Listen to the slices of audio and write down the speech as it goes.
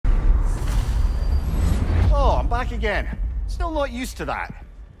back again. Still not used to that.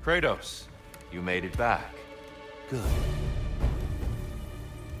 Kratos, you made it back. Good.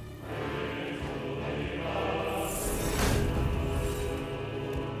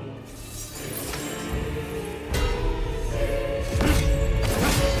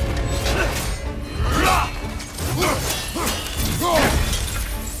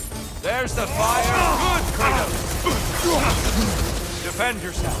 There's the fire. Good, Kratos. Defend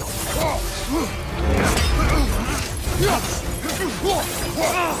yourself.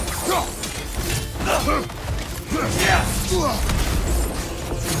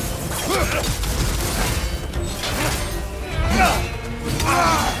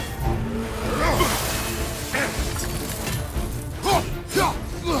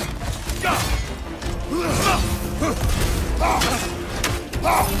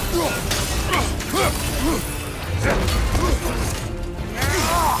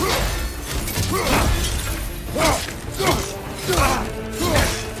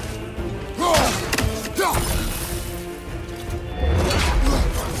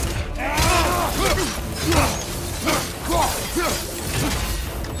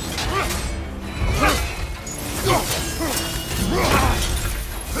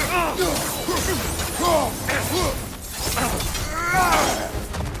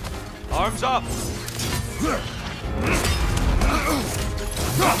 Arms up!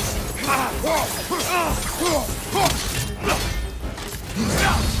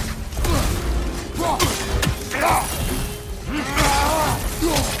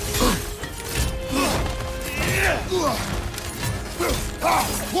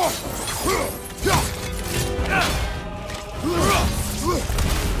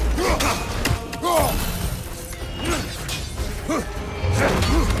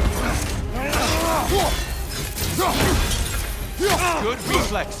 Good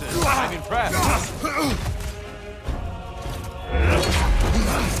reflexes. I'm impressed.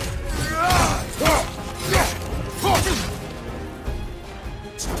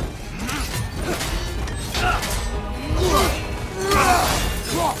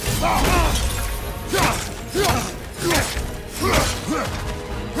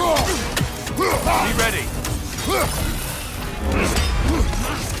 Be ready.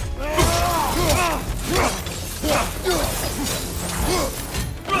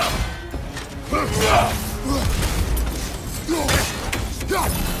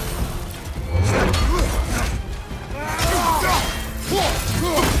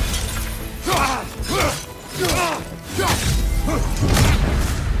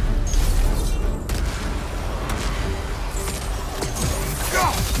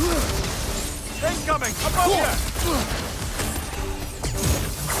 Incoming! Above you!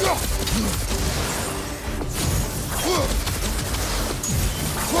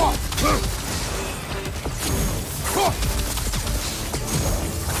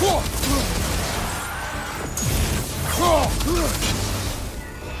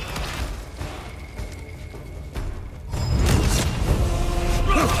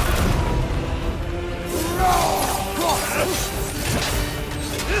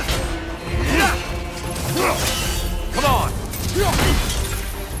 Come on!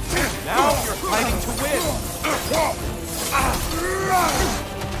 Now you're fighting to win! Come on!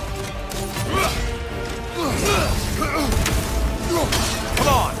 Come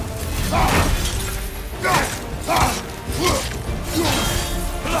on!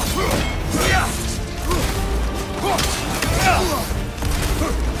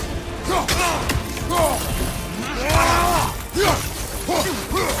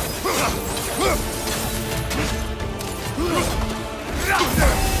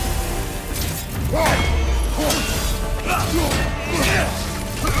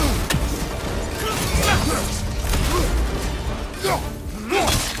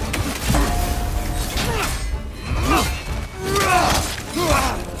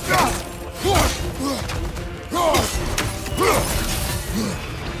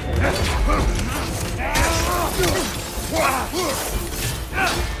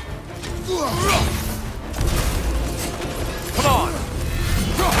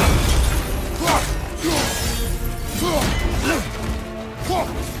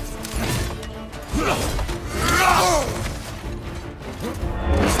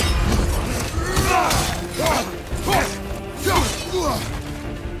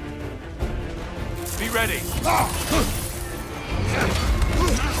 Be ready!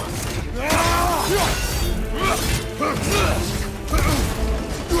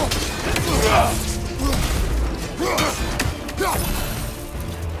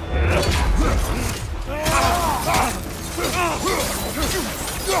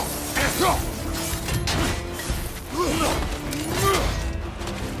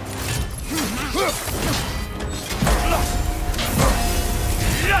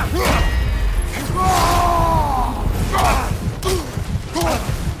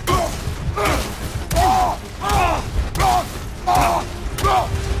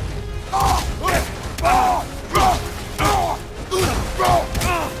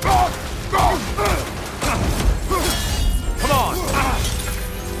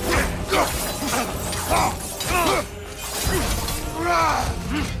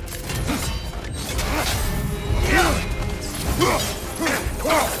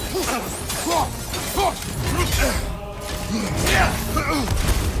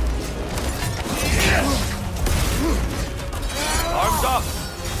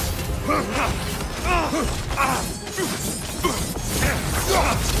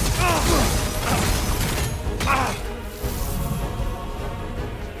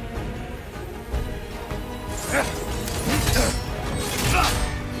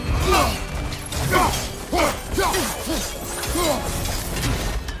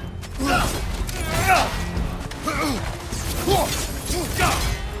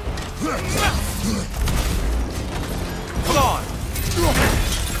 Come on!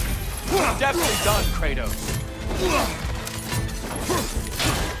 Definitely done, Kratos.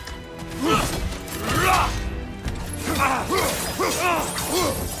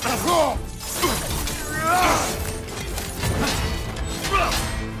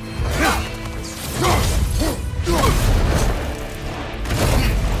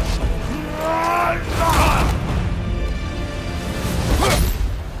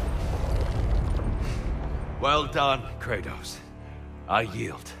 Well done, Kratos. I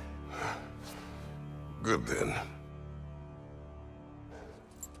yield. Good then.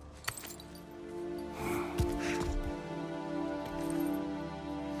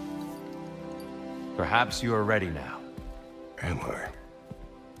 Perhaps you are ready now. Am I?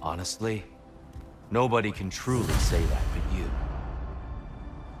 Honestly, nobody can truly say that but you.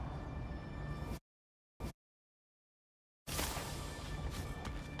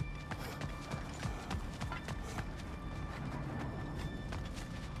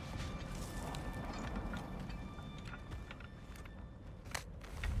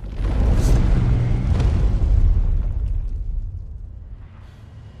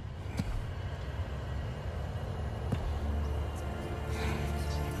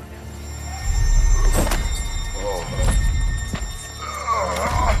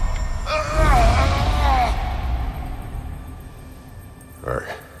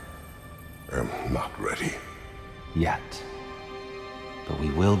 I am not ready. Yet. But we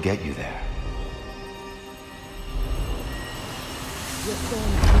will get you there. You're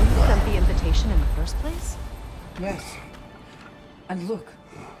saying you sent the invitation in the first place? Yes. And look,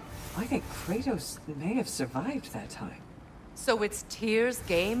 I think Kratos may have survived that time. So it's Tyr's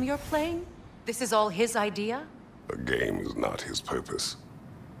game you're playing? This is all his idea? A game is not his purpose.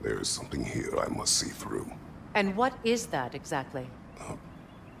 There is something here I must see through. And what is that exactly?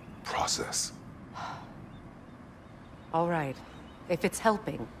 Process. All right. If it's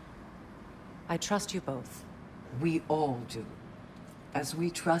helping, I trust you both. We all do. As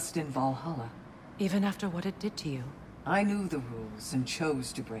we trust in Valhalla. Even after what it did to you. I knew the rules and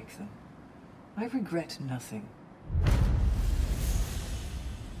chose to break them. I regret nothing.